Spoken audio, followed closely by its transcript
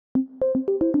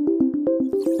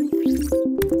Hello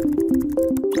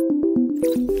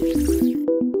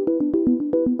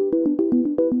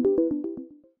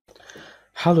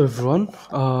everyone,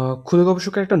 ক্ষুদে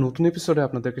গবেষকের একটা নতুন এপিসোডে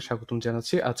আপনাদেরকে স্বাগতম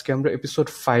জানাচ্ছি। আজকে আমরা এপিসোড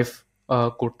 5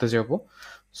 করতে যাব।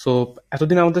 সো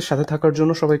এতদিন আমাদের সাথে থাকার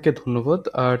জন্য সবাইকে ধন্যবাদ।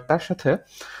 আর তার সাথে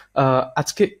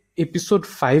আজকে এপিসোড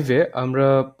 5-এ আমরা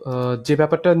যে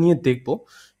ব্যাপারটা নিয়ে দেখব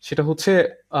সেটা হচ্ছে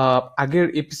আগের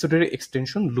এপিসোডের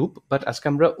এক্সটেনশন লুপ, বাট আজকে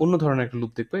আমরা অন্য ধরনের একটা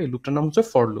লুপ দেখবো। এই লুপটার নাম হচ্ছে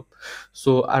for loop.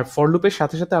 So R for লুপের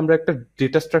সাথে সাথে আমরা একটা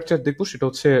ডেটা স্ট্রাকচার দেখবো, সেটা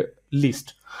হচ্ছে লিস্ট।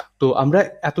 তো আমরা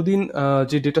এতদিন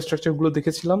যে ডেটা স্ট্রাকচার গুলো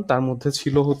দেখেছিলাম তার মধ্যে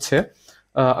ছিল হচ্ছে,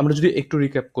 আমরা যদি একটু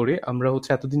রিক্যাপ করি, আমরা হচ্ছে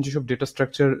এতদিন যেসব ডেটা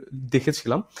স্ট্রাকচার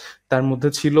দেখেছিলাম তার মধ্যে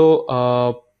ছিল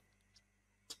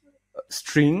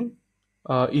স্ট্রিং,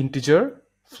 ইন্টিজার,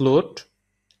 ফ্লোট,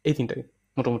 এই তিনটাই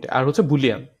মোটামুটি, আর হচ্ছে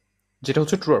বুলিয়ান যেটা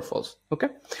হচ্ছে ট্রু আর ফলস। ওকে,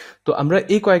 তো আমরা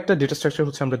এই কয়েকটা ডেটা স্ট্রাকচার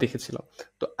হচ্ছে আমরা দেখেছিলাম।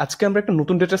 তো আজকে আমরা একটা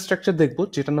নতুন ডেটা স্ট্রাকচার দেখবো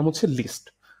যেটার নাম হচ্ছে লিস্ট।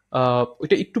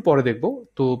 ওইটা একটু পরে দেখবো।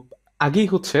 তো আগেই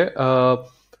হচ্ছে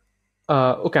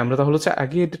ওকে, আমরা তাহলে হচ্ছে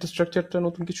আগে ডেটা স্ট্রাকচারটা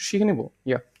নতুন কিছু শিখে নেব।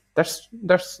 ইয়া, that's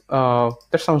that's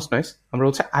that sounds nice. আমরা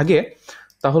হচ্ছে আগে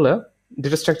তাহলে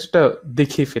ডেটা স্ট্রাকচারটা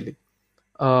দেখিয়ে ফেলি।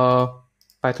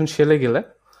 পাইথন শেলে গেলে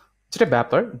যেটা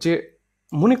ব্যাপার, যে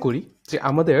মনে করি যে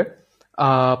আমাদের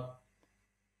আহ,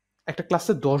 একটা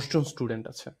ক্লাসে 10 জন স্টুডেন্ট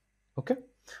আছে। ওকে,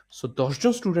 সো 10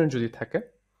 জন স্টুডেন্ট যদি থাকে,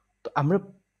 তো আমরা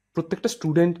প্রত্যেকটা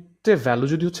স্টুডেন্টের ভ্যালু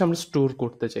যদি হচ্ছে আমরা স্টোর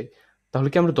করতে চাই, তাহলে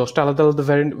কি আমরা 10টা আলাদা আলাদা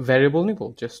ভ্যারিয়েবল নিব?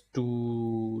 যে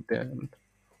স্টুডেন্ট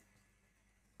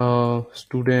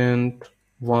স্টুডেন্ট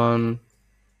ওয়ান,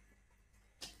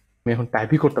 আমি এখন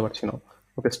টাইপই করতে পারছি না।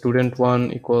 ওকে, স্টুডেন্ট ওয়ান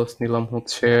ইকুয়ালস নিলাম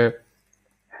হচ্ছে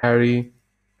হ্যারি,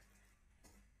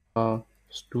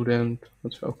 স্টুডেন্ট,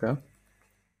 আচ্ছা ওকে,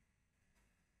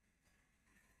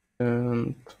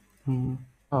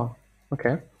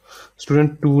 ওকে,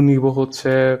 স্টুডেন্ট টু নিব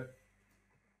হচ্ছে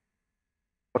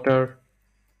পটার।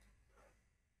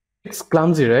 ইটস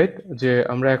ক্লামজি রাইট, যে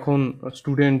আমরা এখন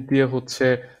স্টুডেন্ট দিয়ে হচ্ছে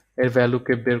এর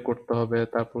ভ্যালুকে বের করতে হবে,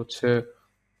 তারপর হচ্ছে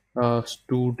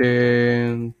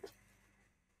স্টুডেন্ট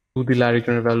টু দিলে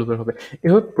আরেকজনের ভ্যালু বের হবে।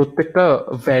 এভাবে প্রত্যেকটা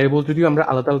ভ্যারিয়েবল যদি আমরা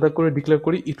আলাদা আলাদা করে ডিক্লেয়ার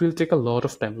করি, it will take a lot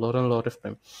of time, lot of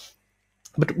time.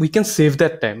 But we can save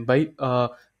that time by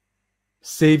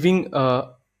saving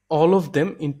all of them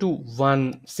into one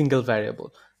single variable.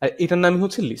 আর এটার নামই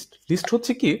হচ্ছে লিস্ট। লিস্ট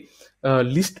হচ্ছে কি,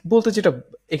 লিস্ট বলতে যেটা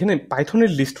এখানে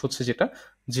পাইথনের লিস্ট হচ্ছে যেটা,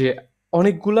 যে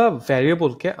অনেকগুলা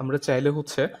ভ্যারিয়েবলকে আমরা চাইলে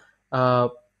হচ্ছে আহ,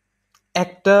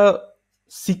 একটা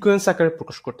সিকোয়েন্স আকারে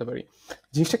প্রকাশ করতে পারি।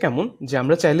 জিনিসটা কেমন, যে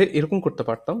আমরা চাইলে এরকম করতে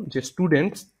পারতাম যে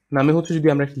স্টুডেন্টস নামে হচ্ছে যদি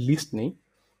আমরা একটা লিস্ট নেই,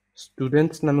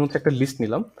 স্টুডেন্টস নামে হচ্ছে একটা লিস্ট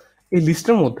নিলাম, এই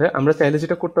লিস্টের মধ্যে আমরা চাইলে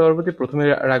যেটা করতে পারবো যে প্রথমে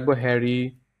রাখবো হ্যারি,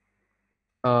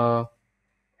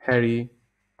 হ্যারি,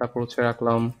 তারপর হচ্ছে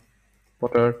রাখলাম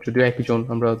পটার, যদিও একই জন,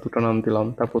 আমরা দুটো নাম দিলাম।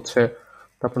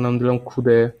 তারপর নাম দিলাম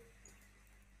খুদে,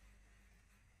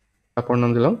 তারপর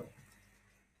নাম দিলাম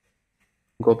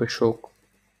গবেষক।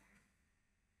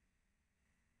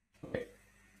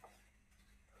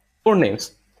 ফোর নেমস,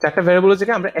 চারটা ভ্যারিয়েবলের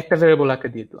জায়গায় আমরা একটা ভ্যারিয়েবল আগে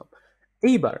দিয়ে দিলাম।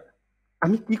 এইবার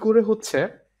আমি কি করে হচ্ছে,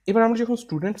 এবার আমরা যখন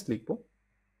স্টুডেন্টস লিখবো,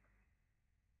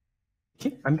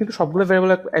 আমি কিন্তু সবগুলো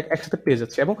ভ্যারিয়েবল একসাথে পেয়ে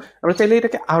যাচ্ছি, এবং আমরা চাইলে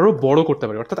এটাকে আরো বড় করতে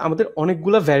পারি। অর্থাৎ আমাদের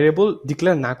অনেকগুলো ভ্যারিয়েবল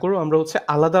ডিক্লেয়ার না করেও আমরা হচ্ছে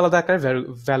আলাদা আলাদা আকারে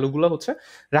ভ্যালুগুলো হচ্ছে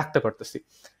রাখতে পারতেছি।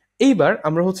 এইবার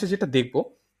আমরা হচ্ছে যেটা দেখব,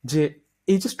 যে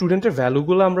এই যে স্টুডেন্টের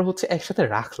ভ্যালুগুলো আমরা হচ্ছে একসাথে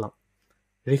রাখলাম,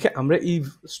 রেখে আমরা এই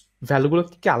ভ্যালুগুলো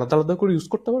কি আলাদা আলাদা করে ইউজ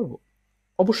করতে পারবো?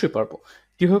 অবশ্যই পারবো।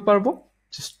 কিভাবে পারবো?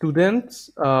 স্টুডেন্টস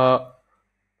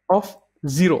অফ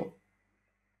জিরো,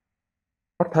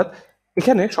 অর্থাৎ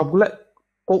এখানে সবগুলা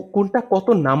কোনটা কত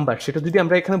নাম্বার সেটা যদি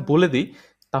আমরা এখানে বলে দিই,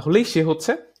 তাহলেই সে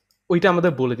হচ্ছে ওইটা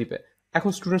আমাদের বলে দিবে। এখন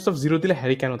স্টুডেন্টস অফ জিরো দিলে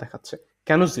হ্যারি কেন দেখাচ্ছে,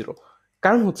 কেন জিরো?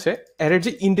 কারণ হচ্ছে অ্যারের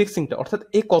যে ইন্ডেক্সিংটা, অর্থাৎ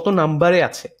এ কত নাম্বারে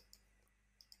আছে,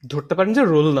 ধরতে পারেন যে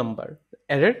রোল নাম্বার,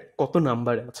 অ্যারের কত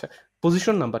নাম্বারে আছে,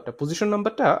 পজিশন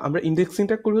নাম্বারটা আমরা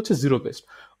ইন্ডেক্সিংটা করি হচ্ছে জিরো বেসড।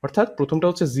 অর্থাৎ প্রথমটা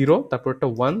হচ্ছে জিরো, তারপরটা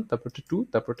ওয়ান, তারপরটা টু,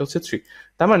 তারপরটা হচ্ছে থ্রি।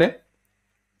 তার মানে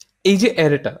এই যে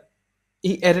অ্যারেটা,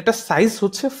 এই অ্যারেটা সাইজ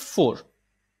হচ্ছে ফোর,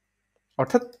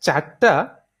 অর্থাৎ চারটা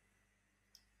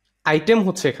আইটেম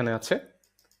হচ্ছে এখানে আছে,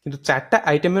 কিন্তু চারটা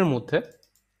আইটেমের মধ্যে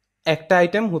একটা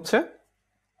আইটেম হচ্ছে,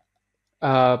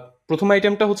 আহ, প্রথম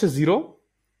আইটেমটা হচ্ছে জিরো,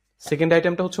 সেকেন্ড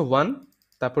আইটেমটা হচ্ছে ওয়ান,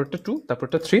 তারপরটা টু,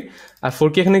 তারপরটা থ্রি। আর ফোর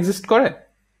কি এখানে এক্সিস্ট করে?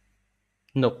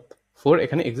 নোপ, ফোর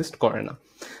এখানে এক্সিস্ট করে না।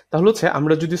 তাহলে হচ্ছে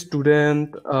আমরা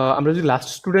যদি লাস্ট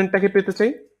স্টুডেন্টটাকে পেতে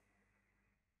চাই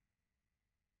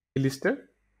এই লিস্টের,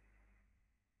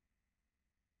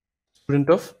 student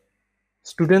of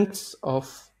students of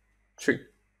three,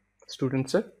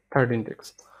 students এর থার্ড ইন্ডেক্স।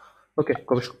 ওকে,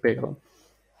 গবেষক পেয়ে গেলাম।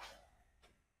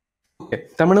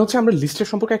 তার মানে হচ্ছে আমরা লিস্টের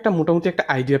সম্পর্কে একটা মোটামুটি একটা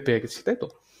আইডিয়া পেয়ে গেছি, তাই তো?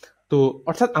 তো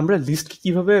অর্থাৎ আমরা লিস্টকে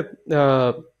কিভাবে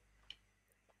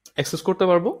অ্যাক্সেস করতে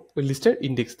পারবো, ওই লিস্টের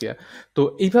ইন্ডেক্স দিয়ে। তো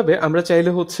এইভাবে আমরা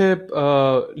চাইলে হচ্ছে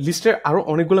লিস্টের আরো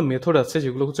অনেকগুলো মেথড আছে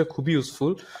যেগুলো হচ্ছে খুবই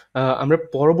ইউজফুল। আমরা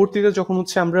পরবর্তীতে যখন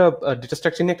হচ্ছে আমরা ডেটা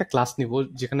স্ট্রাকচার নিয়ে একটা ক্লাস নিব,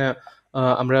 যেখানে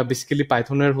আমরা বেসিক্যালি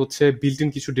পাইথনের হচ্ছে বিল্ট ইন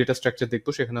কিছু ডেটা স্ট্রাকচার দেখবো,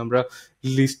 সেখানে আমরা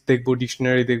লিস্ট দেখবো,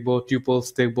 ডিকশনারি দেখবো, টিউপলস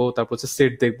দেখবো, তারপর হচ্ছে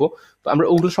সেট দেখবো। তো আমরা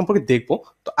ওগুলো সম্পর্কে দেখবো।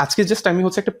 তো আজকে জাস্ট আমি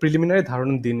হচ্ছে একটা প্রিলিমিনারি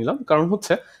ধারণা দিয়ে নিলাম, কারণ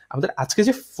হচ্ছে আমাদের আজকে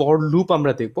যে ফর লুপ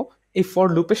আমরা দেখবো, এই ফর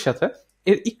লুপের সাথে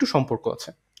এর একটু সম্পর্ক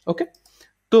আছে। ওকে,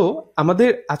 তো আমাদের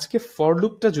আজকে ফর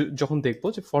লুপটা যখন দেখবো,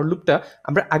 যে ফর লুপটা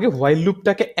আমরা আগে হোয়াইল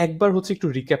লুপটাকে একবার হচ্ছে একটু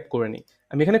রিক্যাপ করে নিই।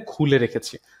 আমি এখানে খুলে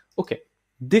রেখেছি। ওকে,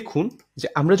 দেখুন যে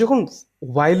আমরা যখন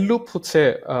হোয়াইল লুপ হচ্ছে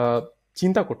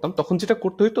চিন্তা করতাম, তখন যেটা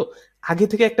করতে হইতো, আগে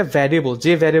থেকে একটা ভ্যারিয়েবল,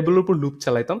 যে ভ্যারিয়েবলের উপর লুপ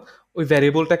চালাইতাম, ওই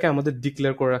ভ্যারিয়েবলটাকে আমাদের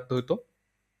ডিক্লেয়ার করে রাখতে হইতো,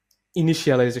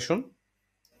 ইনিশিয়ালাইজেশন।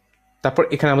 তারপর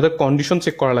এখানে আমাদের কন্ডিশন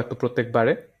চেক করা লাগতো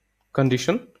প্রত্যেকবারে,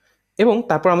 কন্ডিশন। এবং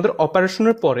তারপর আমাদের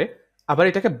অপারেশনের পরে আবার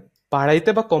এটাকে বাড়াইতে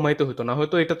বা কমাইতে হতো, না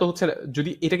হয়তো এটা তো হচ্ছে,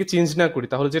 যদি এটাকে চেঞ্জ না করি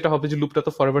তাহলে যেটা হবে যে লুপটা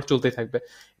তো ফরএভার চলতেই থাকবে।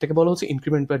 এটাকে বলা হচ্ছে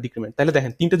ইনক্রিমেন্ট বা ডিক্রিমেন্ট। তাহলে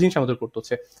দেখেন তিনটা জিনিস আমাদের করতে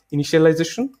হচ্ছে,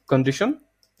 ইনিশিয়ালাইজেশন, কন্ডিশন,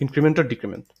 ইনক্রিমেন্ট আর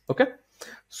ডিক্রিমেন্ট। ওকে,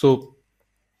 সো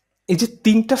এই যে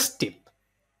তিনটা স্টেপ,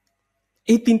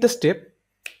 এই তিনটা স্টেপ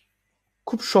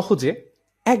খুব সহজে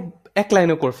এক এক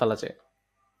লাইনে করে ফেলা যায়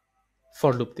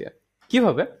ফর লুপ দিয়ে।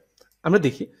 কিভাবে? আমরা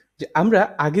দেখি যে আমরা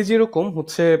আগে যেরকম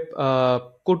হচ্ছে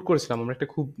কোড করেছিলাম, আমরা একটা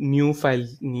খুব নিউ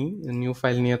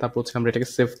ফাইল নিয়ে তারপর হচ্ছে আমরা এটাকে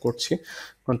সেভ করছি,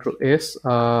 কন্ট্রোল এস।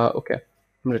 ওকে,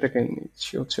 আমরা এটাকে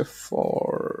নিচ্ছি হচ্ছে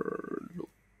ফর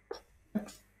লুপ।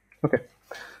 ওকে,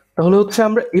 তাহলে হচ্ছে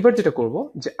আমরা এবার যেটা করব,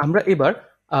 যে আমরা এবার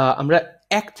আমরা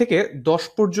 1 থেকে 10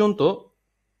 পর্যন্ত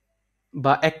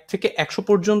বা 1 থেকে 100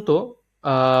 পর্যন্ত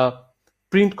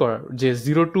প্রিন্ট করার, যে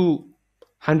 0 টু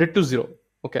 100 টু 0,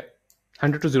 ওকে,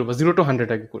 100 টু 0 বা 0 টু 100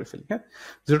 আগে করে ফেলি। হ্যাঁ,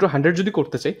 0 টু 100 যদি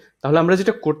করতে চাই, তাহলে আমরা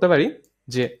যেটা করতে পারি,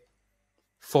 যে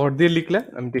ফর দিয়ে লিখলে,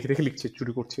 আমি দেখে দেখে লিখছি,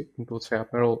 চুরি করছি, কিন্তু হচ্ছে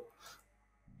আপনারাও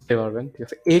বুঝতে পারবেন, ঠিক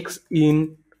আছে। এক্স ইন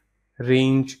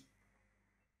রেঞ্জ,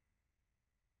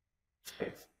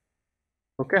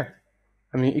 ওকে,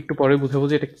 আমি একটু পরে বুঝাবো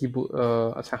যে এটা কি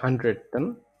আচ্ছা 100, তাই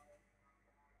না?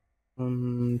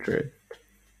 100,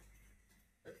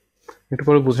 একটু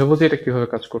পরে বুঝাবো যে এটা কিভাবে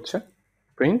কাজ করছে।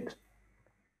 Print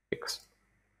x,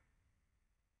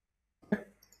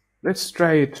 let's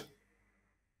try it.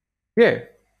 Yeah,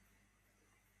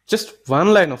 just one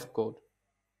line of code.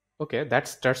 Okay, that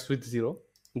starts with 0.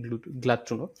 Glad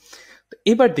to know. তো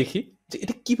এবার দেখি যে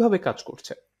এটা কিভাবে কাজ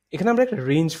করছে। এখানে আমরা একটা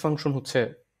রেঞ্জ ফাংশন হচ্ছে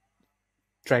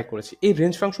ট্রাই করেছি। এই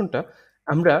রেঞ্জ ফাংশনটা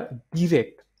আমরা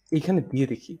ডিরেক্ট এখানে দিয়ে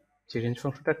দেখি যে রেঞ্জ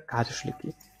ফাংশনটার কাজ আসলে কি।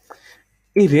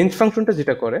 এই রেঞ্জ ফাংশনটা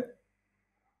যেটা করে,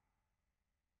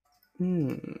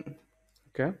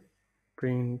 ওকে,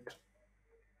 প্রিন্ট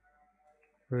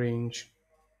রেঞ্জ,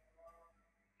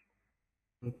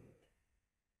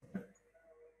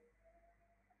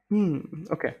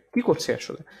 ওকে, কি করছে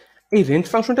আসলে এই রেঞ্জ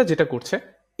ফাংশনটা? যেটা করছে,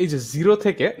 এই যে 0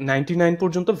 থেকে 99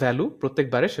 পর্যন্ত ভ্যালু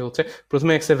প্রত্যেকবারে সে হচ্ছে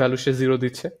প্রথমে এক্স এর ভ্যালু সে 0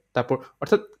 দিচ্ছে, তারপর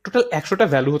অর্থাৎ টোটাল 100টা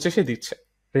ভ্যালু হচ্ছে সে দিচ্ছে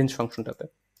রেঞ্জ ফাংশনটাতে,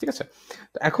 ঠিক আছে।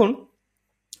 তো এখন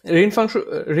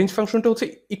রেঞ্জ ফাংশনটা হচ্ছে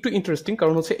একটু ইন্টারেস্টিং,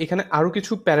 কারণ হচ্ছে এখানে আরো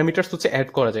কিছু প্যারামিটার্স হচ্ছে অ্যাড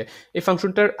করা যায়। এই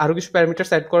ফাংশনটার আরো কিছু প্যারামিটার্স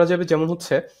অ্যাড করা যাবে, যেমন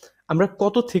হচ্ছে আমরা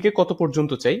কত থেকে কত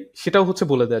পর্যন্ত চাই সেটাও হচ্ছে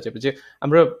বলে দেওয়া যাবে। যে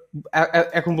আমরা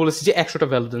এখন বলেছি যে 100টা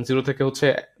ভ্যালু দেন, 0 থেকে হচ্ছে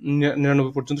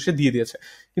 99 পর্যন্ত সে দিয়ে দিয়েছে,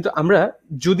 কিন্তু আমরা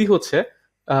যদি হচ্ছে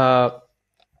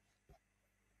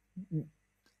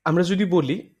আমরা যদি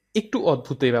বলি, একটু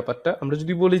অদ্ভুত এই ব্যাপারটা, আমরা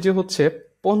যদি বলি যে হচ্ছে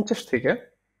 50 থেকে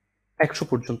 100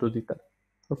 পর্যন্ত দিতে,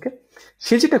 ওকে,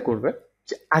 সে যেটা করবে,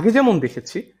 যে আগে যেমন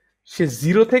দেখেছি সে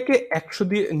 0 থেকে 100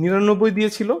 দিয়ে 99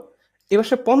 দিয়েছিল, এবার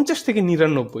সে 50 থেকে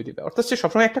 99 দিবে, অর্থাৎ সে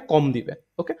সবসময় একটা কম দিবে।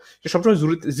 ওকে, সে সবসময়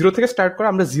 0 থেকে স্টার্ট করে,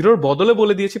 আমরা 0-র বদলে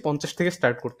বলে দিয়েছি 50 থেকে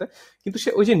স্টার্ট করতে, কিন্তু সে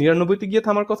ওই যে 99-তে গিয়ে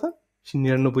থামার কথা, সে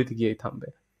 99-তে গিয়েই থামবে।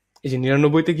 এই যে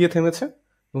 99-তে গিয়ে থেমেছে,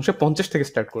 এবং সে 50 থেকে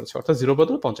স্টার্ট করেছে, অর্থাৎ 0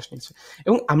 বদলে 50 নিয়েছে।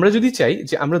 এবং আমরা যদি চাই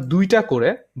যে আমরা 2টা করে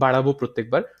বাড়াবো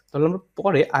প্রত্যেকবার, তাহলে আমরা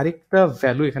পরে আরেকটা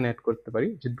ভ্যালু এখানে অ্যাড করতে পারি,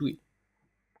 যে 2।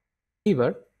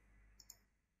 এইবার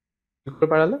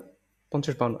বাড়ালে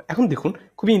 50-52। এখন দেখুন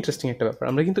খুবই ইন্টারেস্টিং একটা ব্যাপার,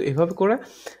 আমরা কিন্তু এভাবে করে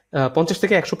 50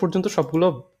 থেকে 100 পর্যন্ত সবগুলো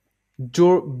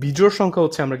বিজোড় সংখ্যা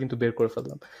হচ্ছে আমরা কিন্তু বের করে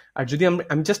ফেললাম। আর যদি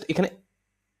আমি জাস্ট এখানে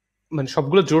মানে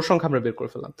সবগুলো জোড় সংখ্যা আমরা বের করে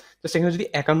ফেললাম, জাস্ট এখানে যদি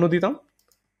 51 দিতাম,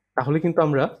 তাহলে কিন্তু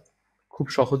আমরা খুব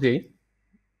সহজেই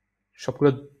সবগুলো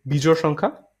বিজোড় সংখ্যা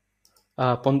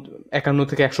 51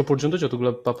 থেকে 100 পর্যন্ত যতগুলো,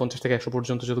 বা 50 থেকে 100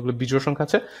 পর্যন্ত যতগুলো বিজোড় সংখ্যা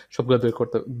আছে সবগুলো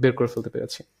বের করে ফেলতে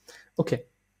পেরেছি। ওকে,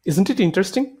 ইজন্ট ইট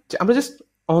ইন্টারেস্টিং যে আমরা just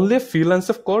only a few lines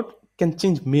of code can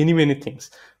change many many things.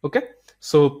 Okay,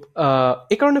 so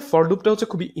এই কারণে ফর লুপটা হচ্ছে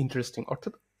খুবই ইন্টারেস্টিং,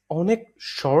 অর্থাৎ অনেক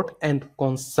শর্ট অ্যান্ড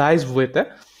কনসাইজ ওয়েতে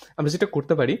আমরা যেটা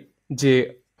করতে পারি যে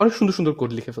অনেক সুন্দর সুন্দর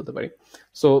কোড লিখে ফেলতে পারি।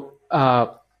 সো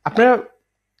আপনারা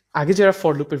আগে যারা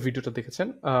ফর লুপের ভিডিওটা দেখেছেন,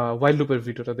 ওয়াইল লুপের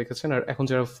ভিডিওটা দেখেছেন, আর এখন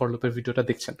যারা ফর লুপের ভিডিওটা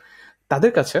দেখছেন,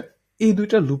 তাদের কাছে এই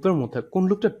দুইটা লুপের মধ্যে কোন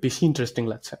লুপটা বেশি ইন্টারেস্টিং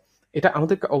লাগছে এটা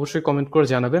আমাদেরকে অবশ্যই কমেন্ট করে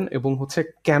জানাবেন, এবং হচ্ছে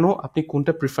কেন আপনি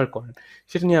কোনটা প্রিফার করেন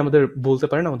সেটা নিয়ে আমাদের বলতে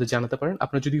পারেন, আমাদের জানাতে পারেন।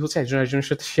 আপনার যদি হচ্ছে একজন একজনের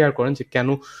সাথে শেয়ার করেন যে কেন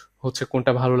হচ্ছে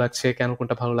কোনটা ভালো লাগছে, কেন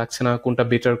কোনটা ভালো লাগছে না, কোনটা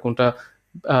বেটার, কোনটা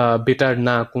বেটার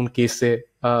না কোন কেসে,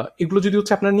 এগুলো যদি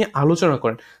হচ্ছে আপনারা নিয়ে আলোচনা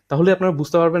করেন, তাহলে আপনারা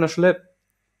বুঝতে পারবেন আসলে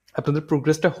আপনাদের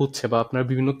প্রোগ্রেসটা হচ্ছে, বা আপনার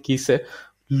বিভিন্ন কেসে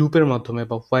লুপের মাধ্যমে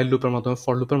বা হোয়াইল লুপের মাধ্যমে,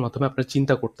 ফর লুপের মাধ্যমে আপনারা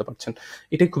চিন্তা করতে পারছেন।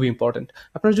 এটাই খুবই ইম্পর্টেন্ট।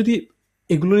 আপনারা যদি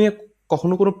এগুলো নিয়ে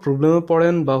কখনো কোনো প্রবলেমে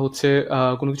পড়েন, বা হচ্ছে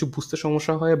কোনো কিছু বুঝতে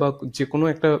সমস্যা হয়, বা যে কোনো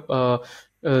একটা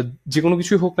যে কোনো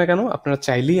কিছুই হোক না কেন, আপনারা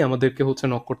চাইলেই আমাদেরকে হচ্ছে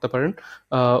নক করতে পারেন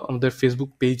আমাদের ফেসবুক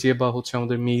পেজে, বা হচ্ছে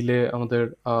আমাদের মেইলে, আমাদের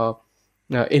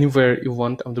এনিওয়্যার ইউ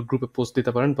ওয়ান্ট আমাদের গ্রুপে পোস্ট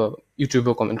দিতে পারেন, বা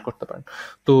ইউটিউবেও কমেন্ট করতে পারেন।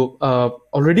 তো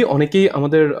অলরেডি অনেকেই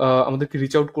আমাদেরকে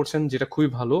রিচ আউট করছেন, যেটা খুবই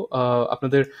ভালো।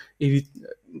 আপনাদের এই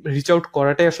রিচ আউট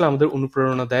করাটাই আসলে আমাদের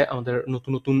অনুপ্রেরণা দেয়, আমাদের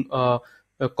নতুন নতুন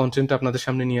কন্টেন্ট আপনাদের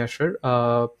সামনে নিয়ে আসার।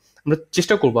 আমরা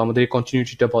চেষ্টা করবো আমাদের এই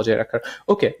কন্টিনিউটিটা বজায় রাখার।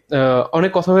 ওকে,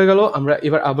 অনেক কথা হয়ে গেল, আমরা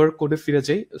এবার আবার কোডে ফিরে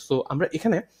যাই। সো আমরা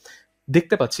এখানে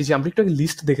দেখতে পাচ্ছি যে আমরা একটু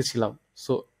লিস্ট দেখেছিলাম।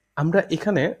 সো আমরা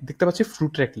এখানে দেখতে পাচ্ছি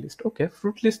ফ্রুটের একটা লিস্ট। ওকে,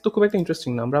 ফ্রুট লিস্ট তো খুব একটা ইন্টারেস্টিং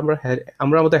না, আমরা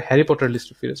আমাদের হ্যারি পটার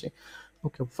লিস্টে ফিরে যাই।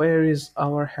 ওকে, where is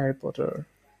our Harry Potter?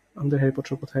 আমাদের হ্যারি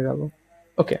পটার কোথায় গেল?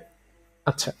 ওকে,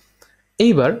 আচ্ছা,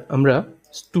 এইবার আমরা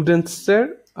স্টুডেন্টসের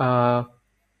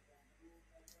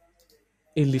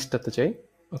এই লিস্টটাতে যাই।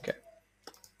 ওকে,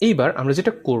 এইবার আমরা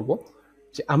যেটা করব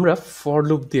যে আমরা ফর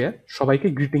লুপ দিয়ে সবাইকে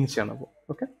গ্রিটিংস জানাবো।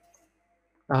 ওকে,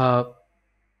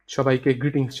 সবাইকে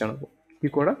গ্রিটিংস জানাবো কি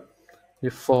করা,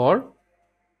 যে ফর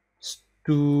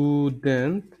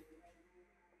স্টুডেন্ট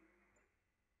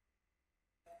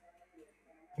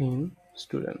ইন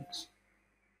স্টুডেন্টস।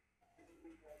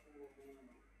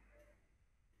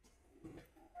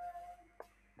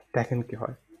 দেখেন কি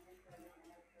হয়,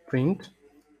 প্রিন্ট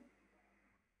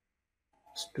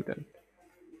স্টুডেন্ট।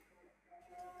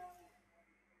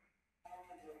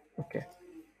 ওকে,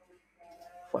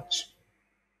 ওয়াচ,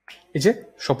 এই যে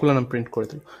সবগুলো নাম প্রিন্ট করে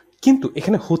দিল। কিন্তু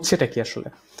এখানে হচ্ছেটা কি আসলে,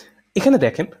 এখানে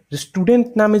দেখেন যে স্টুডেন্ট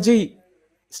নামে যেই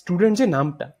স্টুডেন্ট যে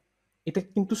নামটা, এটা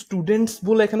কিন্তু স্টুডেন্টস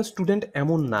বলে এখানে স্টুডেন্ট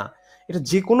এমন না, এটা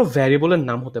যে কোনো ভ্যারিয়েবলের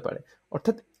নাম হতে পারে।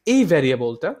 অর্থাৎ এই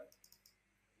ভ্যারিয়েবলটা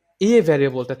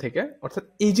থেকে, অর্থাৎ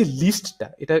এই যে লিস্টটা,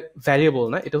 এটা ভ্যারিয়েবল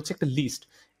না, এটা হচ্ছে একটা লিস্ট।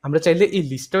 আমরা চাইলে এই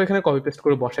লিস্টটাও এখানে কপি পেস্ট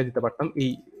করে বসাই দিতে পারতাম এই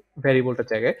ভ্যারিয়েবলটার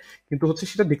জায়গায়, কিন্তু হচ্ছে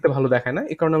সেটা দেখতে ভালো দেখায় না,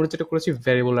 এই কারণে আমরা যেটা করেছি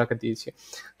ভ্যারিয়েবল আকারে দিয়েছি।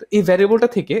 তো এই ভ্যারিয়েবলটা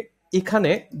থেকে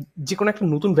এখানে যে কোনো একটা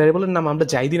নতুন ভ্যারিয়েবলের নাম আমরা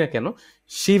যাই দিই না কেন,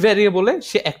 সেই ভ্যারিয়েবলে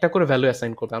সে একটা করে ভ্যালু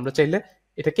অ্যাসাইন করবে। আমরা চাইলে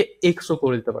এটাকে এক্সও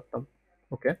করে দিতে পারতাম।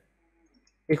 ওকে,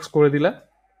 এক্স করে দিলা,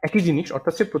 একই জিনিস,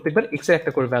 অর্থাৎ সে প্রত্যেকবার এক্স এর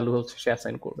একটা করে ভ্যালু হচ্ছে সে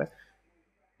অ্যাসাইন করবে।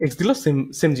 এক্স দিল, সেম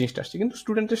সেম জিনিসটা আসছে, কিন্তু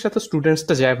স্টুডেন্টের সাথে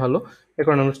স্টুডেন্টসটা যায় ভালো, এ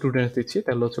কারণে আমরা স্টুডেন্টস দিচ্ছি,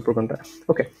 তাহলে হচ্ছে প্রোগ্রামটা।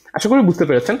 ওকে, আশা করি বুঝতে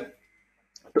পেরেছেন।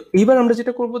 তো এইবার আমরা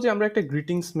যেটা করবো যে আমরা একটা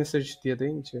গ্রিটিংস মেসেজ দিয়ে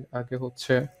দিই, যে আগে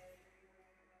হচ্ছে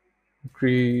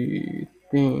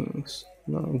গ্রিটিংস,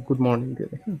 গুড মর্নিং দিয়ে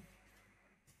দিই। হ্যাঁ,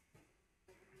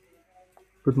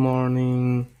 good morning,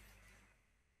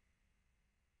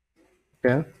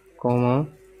 okay, comma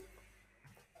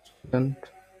student.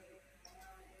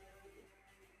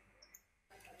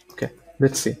 Okay,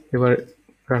 let's see এবার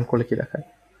রান করলে কি দেখায়।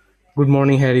 Good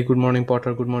morning Harry, good morning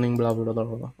Potter, good morning ব্লা ব্লা ব্লা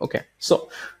ব্লা। ওকে, সো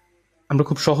আমরা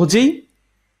খুব সহজেই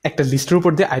একটা লিস্টের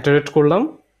উপর দিয়ে আইটারেট করলাম,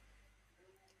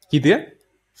 কি দিয়ে,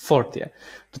 ফর দিয়ে।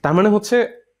 তো তার মানে হচ্ছে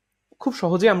খুব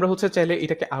সহজেই আমরা হচ্ছে চাইলে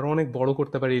এটাকে আরো অনেক বড়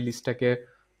করতে পারি এই লিস্টটাকে।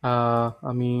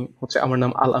 আমি হচ্ছে, আমার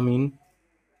নাম আল আমিন,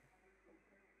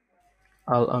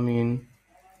 আল আমিন,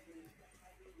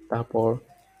 তারপর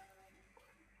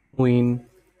মুইন,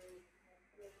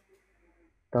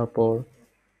 তারপর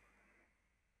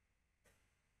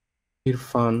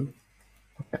ইরফান।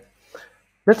 ওকে,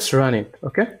 let's run it.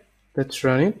 Okay, let's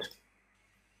run ইট।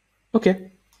 ওকে,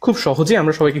 খুব সহজেই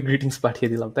আমরা সবাইকে গ্রিটিংস পাঠিয়ে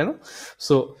দিলাম, তাই না?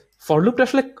 সো ফর লুপটা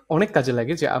আসলে অনেক কাজে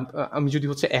লাগে, যে আমি যদি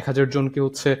হচ্ছে 1000 জনকে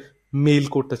হচ্ছে মেইল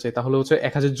করতে চাই, তাহলে হচ্ছে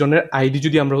 1000 জনের আইডি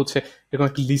যদি আমরা হচ্ছে এরকম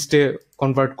একটা লিস্টে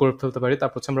কনভার্ট করে ফেলতে পারি,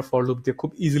 তারপর হচ্ছে আমরা ফর লুপ দিয়ে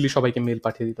খুব ইজিলি সবাইকে মেইল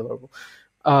পাঠিয়ে দিতে পারবো।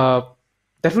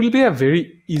 That will be a very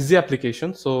easy application.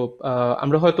 So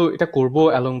আমরা হয়তো এটা করবো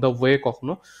অ্যালং দ্য ওয়ে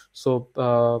কখনো। So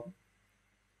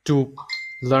to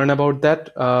learn about that,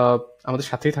 আমাদের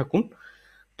সাথেই থাকুন।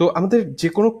 তো আমাদের যে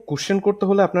কোনো কোশ্চেন করতে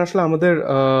হলে আপনারা আসলে আমাদের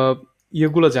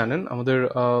ইয়েগুলো জানেন, আমাদের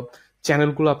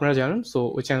চ্যানেলগুলো আপনারা জানেন, সো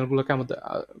ওই চ্যানেলগুলোকে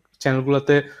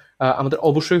চ্যানেলগুলোতে আমাদের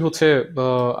অবশ্যই হচ্ছে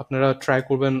আপনারা ট্রাই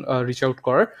করবেন রিচ আউট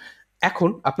করার। এখন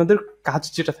আপনাদের কাজ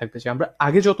যেটা থাকবে যে আমরা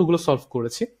আগে যতগুলো সলভ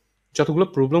করেছি, যতগুলো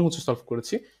প্রবলেম হচ্ছে সলভ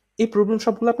করেছি, এই প্রবলেম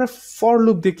সবগুলো আপনার ফর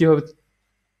লুপ দিয়ে কিভাবে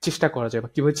চেষ্টা করা যায় বা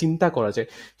কিভাবে চিন্তা করা যায়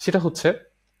সেটা হচ্ছে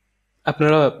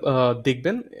আপনারা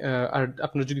দেখবেন। আর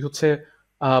আপনার যদি হচ্ছে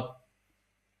আহ,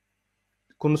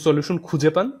 কোনো সলিউশন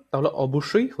খুঁজে পান তাহলে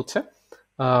অবশ্যই হচ্ছে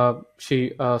আহ, সেই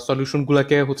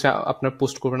সলিউশনগুলোকে হচ্ছে আপনার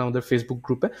পোস্ট করবেন আমাদের ফেসবুক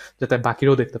গ্রুপে, যাতে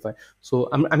বাকিরাও দেখতে পায়। সো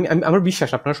আমি আমি আমি- আমার বিশ্বাস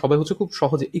আপনারা সবাই হচ্ছে খুব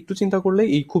সহজে একটু চিন্তা করলে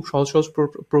এই খুব সহজ সহজ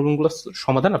প্রবলেমগুলো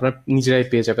সমাধান আপনারা নিজেরাই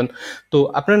পেয়ে যাবেন। তো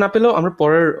আপনারা না পেলেও আমরা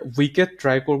পরের উইকে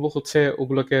ট্রাই করব হচ্ছে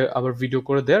ওগুলোকে আবার ভিডিও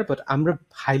করে দেওয়ার, বাট আমরা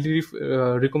হাইলি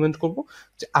রিকমেন্ড করব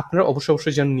যে আপনারা অবশ্যই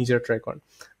অবশ্যই যেন নিজেরা ট্রাই করেন।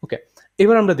 ওকে,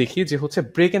 এবার আমরা দেখি যে হচ্ছে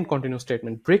break and continue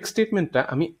statement. Break স্টেটমেন্টটা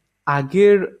আমি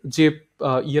আগের যে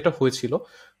ইয়েটা হয়েছিল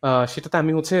সেটাতে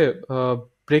আমি হচ্ছে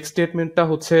ব্রেক স্টেটমেন্টটা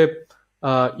হচ্ছে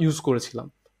ইউজ করেছিলাম।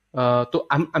 তো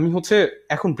আমি হচ্ছে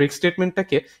এখন ব্রেক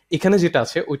স্টেটমেন্টটাকে এখানে যেটা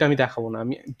আছে ওইটা আমি দেখাবো না,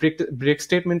 আমি ব্রেক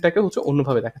স্টেটমেন্টটাকে হচ্ছে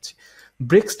অন্যভাবে দেখাচ্ছি।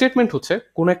 ব্রেক স্টেটমেন্ট হচ্ছে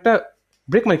কোন একটা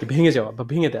ব্রেক মানে কি ভেঙে যাওয়া বা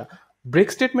ভেঙে দেওয়া। ব্রেক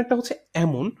স্টেটমেন্টটা হচ্ছে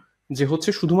এমন যে হচ্ছে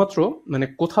শুধুমাত্র মানে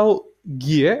কোথাও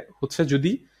গিয়ে হচ্ছে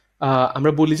যদি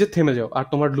আমরা বলি যে থেমে যাও আর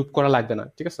তোমার লুপ করা লাগবে না,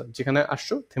 ঠিক আছে, যেখানে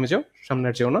আসছো থেমে যাও, সামনে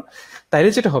আর যেও না, তাইলে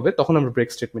যেটা হবে তখন আমরা ব্রেক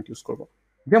স্টেটমেন্ট ইউজ করব।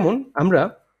 যেমন আমরা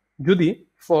যদি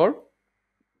ফর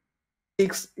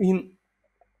এক্স ইন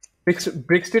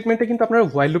ব্রেক স্টেটমেন্টে কিন্তু আপনারা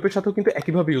হোয়াইল লুপের সাথেও কিন্তু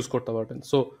একইভাবে ইউজ করতে পারবেন,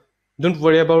 so don't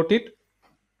worry about it.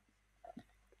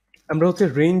 আমরা হচ্ছে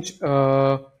রেঞ্জ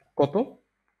কত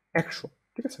 100,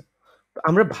 ঠিক আছে। তো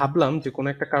আমরা ভাবলাম যে কোনো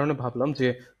একটা কারণে ভাবলাম যে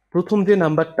প্রথম যে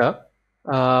নাম্বারটা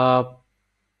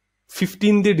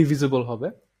 15 দিয়ে ডিভিজিবল হবে,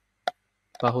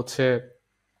 বা হচ্ছে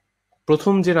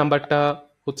প্রথম যে নাম্বারটা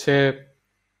হচ্ছে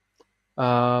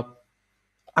আহ,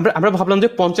 আমরা আমরা ভাবলাম যে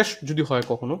 50 যদি হয়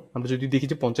কখনো, আমরা যদি দেখি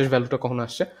যে 50 ভ্যালুটা কখনো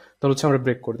আসছে, তাহলে হচ্ছে আমরা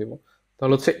ব্রেক করে দিব।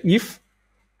 তাহলে হচ্ছে ইফ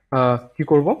কি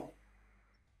করব,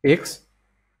 এক্স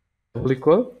হোল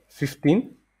ইকুয়াল 15,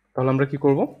 তাহলে আমরা কি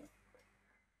করব,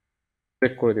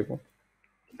 ব্রেক করে দিব।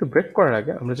 কিন্তু ব্রেক করার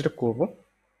আগে আমরা যেটা করব,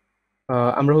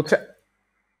 আমরা হচ্ছে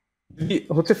যদি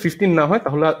হচ্ছে 15 না হয়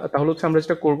তাহলে তাহলে হচ্ছে আমরা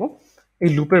যেটা করব, এই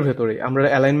লুপের ভেতরে আমরা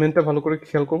অ্যালাইনমেন্টটা ভালো করে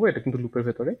খেয়াল করব, এটা কিন্তু লুপের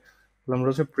ভেতরে। তাহলে আমরা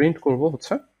হচ্ছে প্রিন্ট করব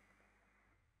হচ্ছে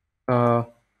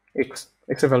এক্স,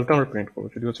 এক্স এর ভ্যালুটা আমরা প্রিন্ট করবো।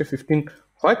 যদি হচ্ছে 15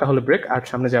 হয় তাহলে ব্রেক, আর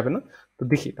সামনে যাবে না। তো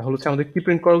দেখি তাহলে হচ্ছে আমাদের কি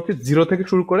প্রিন্ট করা উচিত, 0 থেকে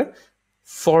শুরু করে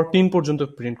 14 পর্যন্ত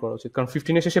প্রিন্ট করা উচিত, কারণ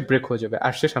 15 এ শেষে ব্রেক হয়ে যাবে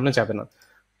আর সে সামনে যাবে না।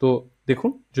 তো দেখুন,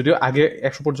 যদিও আগে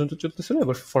 100 পর্যন্ত চলতেছিল,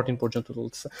 এবার 14 পর্যন্ত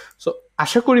চলতেছে। সো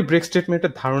আশা করি ব্রেক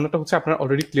স্টেটমেন্টের ধারণাটা হচ্ছে আপনারা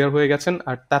অলরেডি ক্লিয়ার হয়ে গেছেন।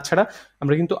 আর তাছাড়া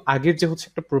আমরা কিন্তু আগের যে হচ্ছে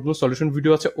একটা প্রবলেম সলিউশন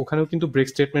ভিডিও আছে ওখানেও কিন্তু ব্রেক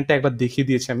স্টেটমেন্টটা একবার দেখিয়ে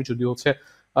দিয়েছি আমি, যদিও হচ্ছে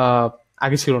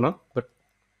আগে ছিল না, but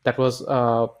that was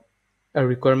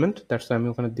requirement, that's আমি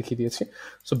ওখানে দেখিয়ে দিয়েছি।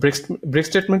 সো ব্রেক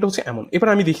স্টেটমেন্ট হচ্ছে এমন। এবার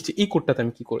আমি দেখেছি এই কোডটাতে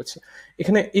আমি কি করেছি।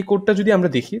 এখানে এই কোডটা যদি আমরা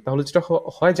দেখি তাহলে যেটা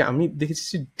হয় যে আমি দেখেছি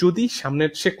যে যদি সামনে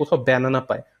সে কোথাও ব্যানানা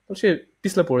পায় তাহলে সে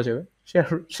পিছলে পড়ে যাবে, সে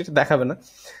আর সেটা দেখাবে না।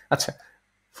 আচ্ছা,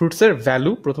 ফ্রুটসের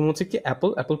ভ্যালু প্রথম হচ্ছে কি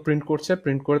অ্যাপল, অ্যাপল প্রিন্ট করছে,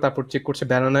 প্রিন্ট করে তারপর চেক করছে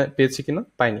ব্যানানা পেয়েছি কিনা,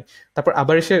 পাইনি। তারপর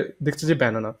আবার এসে দেখছে যে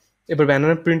ব্যানানা, এবার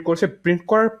ব্যানানা প্রিন্ট করছে, প্রিন্ট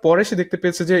করার পরে সে দেখতে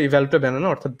পেয়েছে যে এই ভ্যালুটা ব্যানানা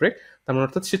অর্থাৎ ব্রেক, তার মানে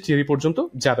অর্থাৎ সে চেরি পর্যন্ত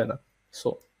যাবে না। সো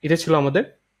এটা ছিল আমাদের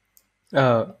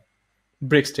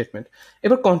ব্রেক স্টেটমেন্ট।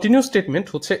 এবার কন্টিনিউ স্টেটমেন্ট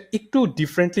হচ্ছে একটু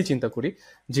ডিফারেন্টলি চিন্তা করি,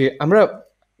 যে আমরা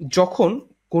যখন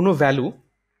কোনো ভ্যালু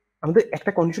আমাদের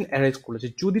একটা কন্ডিশন অ্যারাইজ করলো যে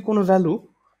যদি কোনো ভ্যালু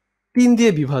 3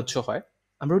 দিয়ে বিভাজ্য হয়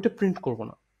আমরা ওইটা প্রিন্ট করব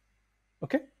না।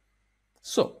 ওকে,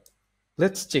 so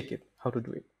let's check it how to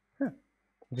do it. হ্যাঁ,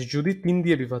 যে যদি 3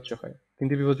 দিয়ে বিভাজ্য হয়, 3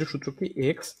 দিয়ে বিভাজ্য সূত্র কি,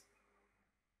 এক্স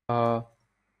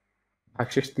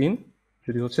ভাগশেষ 3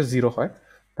 যদি হচ্ছে 0 হয়,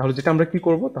 তাহলে যেটা আমরা কি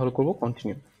করব, তাহলে করব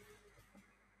কন্টিনিউ।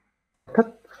 অর্থাৎ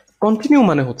কন্টিনিউ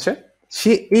মানে হচ্ছে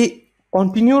সে এই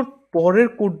কন্টিনিউর পরের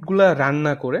কোডগুলা রান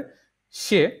না করে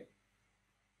সে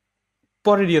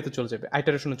পরের ইয়েতে চলে যাবে,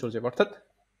 আইটারেশনে চলে যাবে। অর্থাৎ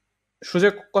সোজা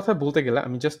কথা বলতে গেলে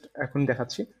আমি জাস্ট এখন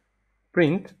দেখাচ্ছি,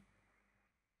 প্রিন্ট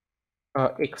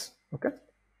এক্স। ওকে,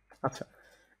 আচ্ছা,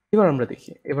 এবার আমরা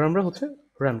দেখি, এবার আমরা হচ্ছে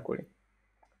রান করি।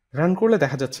 রান করলে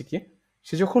দেখা যাচ্ছে কি,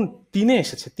 সে যখন 3-এ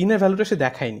এসেছে 3-এর ভ্যালুটা সে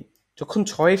দেখায়নি, যখন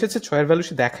 6 এসেছে 6-এর ভ্যালু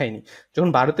সে দেখায়নি, যখন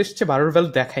 12-তে এসেছে 12-এর ভ্যালু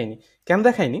দেখায়নি। কেন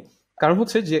দেখায়নি? কারণ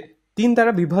হচ্ছে যে 3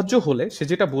 দ্বারা বিভাজ্য হলে সে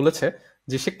যেটা বলেছে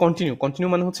যে সে কন্টিনিউ, কন্টিনিউ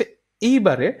মানে হচ্ছে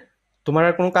এইবারে তোমার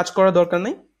আর কোনো কাজ করার দরকার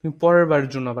নেই, তুমি পরের বারের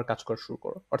জন্য আবার কাজ করা শুরু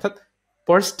করো। অর্থাৎ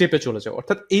পরের স্টেপে চলে যাওয়া,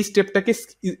 অর্থাৎ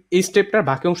এই স্টেপটার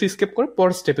বাকি অংশ স্কিপ করে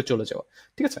পরের স্টেপে চলে যাওয়া।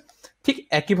 ঠিক আছে, ঠিক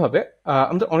একইভাবে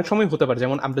আমাদের অনেক সময় হতে পারে,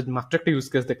 যেমন আমরা মাত্র একটা ইউজ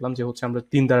কেস দেখলাম যে হচ্ছে আমরা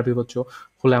 3 দ্বারা বিভাজ্য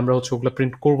হলে আমরা হচ্ছে ওগুলো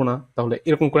প্রিন্ট করবো না, তাহলে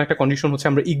এরকম কোন একটা কন্ডিশন হচ্ছে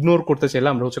আমরা ইগনোর করতে চাইলে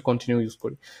আমরা হচ্ছে কন্টিনিউ ইউজ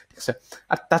করি। ঠিক আছে,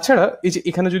 আর তাছাড়া এই যে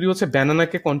এখানে যদি হচ্ছে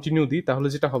ব্যানানাকে কন্টিনিউ দিই, তাহলে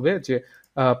যেটা হবে যে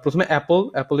প্রথমে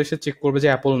অ্যাপল এসে চেক করবে যে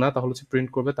অ্যাপল না, তাহলে হচ্ছে প্রিন্ট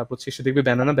করবে, তারপর হচ্ছে এসে দেখবে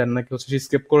ব্যানানাকে হচ্ছে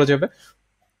স্কিপ করে যাবে।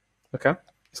 ওকে,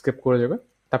 স্কিপ করে যাবে,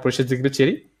 তারপর সে দেখবে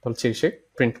চেরি, তাহলে চেরি সে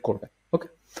প্রিন্ট করবে। ওকে,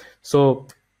 সো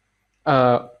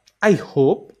আই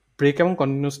হোপ ব্রেক এবং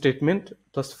continue statement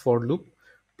plus for loop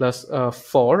plus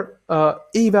for,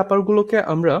 এই ব্যাপারগুলোকে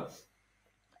আমরা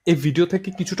এই ভিডিও থেকে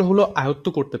কিছুটা হলো আয়ত্ত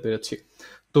করতে পেরেছি।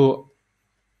 তো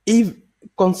এই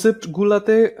কনসেপ্ট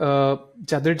গুলাতে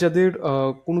যাদের যাদের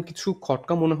কোনো কিছু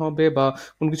খটকা মনে হবে বা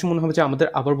কোনো কিছু মনে হবে যে আমাদের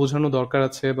আবার বোঝানো দরকার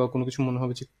আছে, বা কোনো কিছু মনে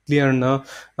হবে যে ক্লিয়ার না,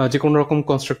 যে কোনো রকম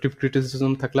কনস্ট্রাকটিভ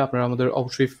ক্রিটিসিজম থাকলে আপনারা আমাদের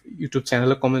অবশ্যই ইউটিউব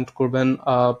চ্যানেলে কমেন্ট করবেন,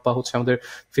 বা হচ্ছে আমাদের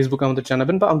ফেসবুকে আমাদের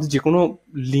জানাবেন, বা আমাদের যে কোনো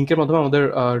লিঙ্কের মাধ্যমে আমাদের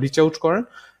রিচ আউট করেন।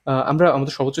 আমরা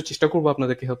আমাদের সর্বোচ্চ চেষ্টা করবো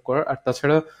আপনাদেরকে হেল্প করার। আর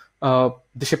তাছাড়া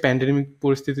দেশে প্যান্ডেমিক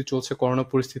পরিস্থিতি চলছে, করোনা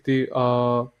পরিস্থিতি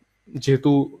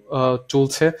যেহেতু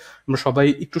চলছে, আমরা সবাই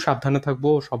একটু সাবধানে থাকবো,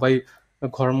 সবাই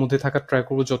ঘরের মধ্যে থাকার ট্রাই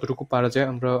করবো যতটুকু পারা যায়,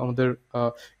 আমরা আমাদের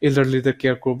এল্ডারলিদের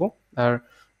কেয়ার করব। আর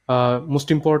মোস্ট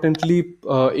ইম্পর্টেন্টলি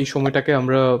এই সময়টাকে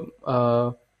আমরা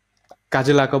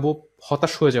কাজে লাগাবো,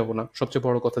 হতাশ হয়ে যাব না, সবচেয়ে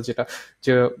বড় কথা যেটা,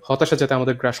 যে হতাশা যাতে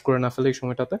আমাদের গ্রাস করে না ফেলে এই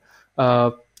সময়টাতে।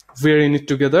 We are in it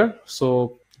together, so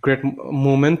great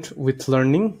moment with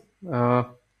learning.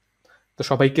 তো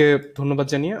সবাইকে ধন্যবাদ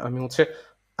জানিয়ে আমি হচ্ছে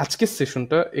আজকের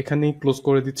সেশনটা এখানেই ক্লোজ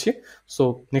করে দিচ্ছি। সো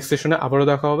নেক্সট সেশনে আবারও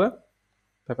দেখা হবে।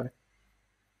 Bye bye.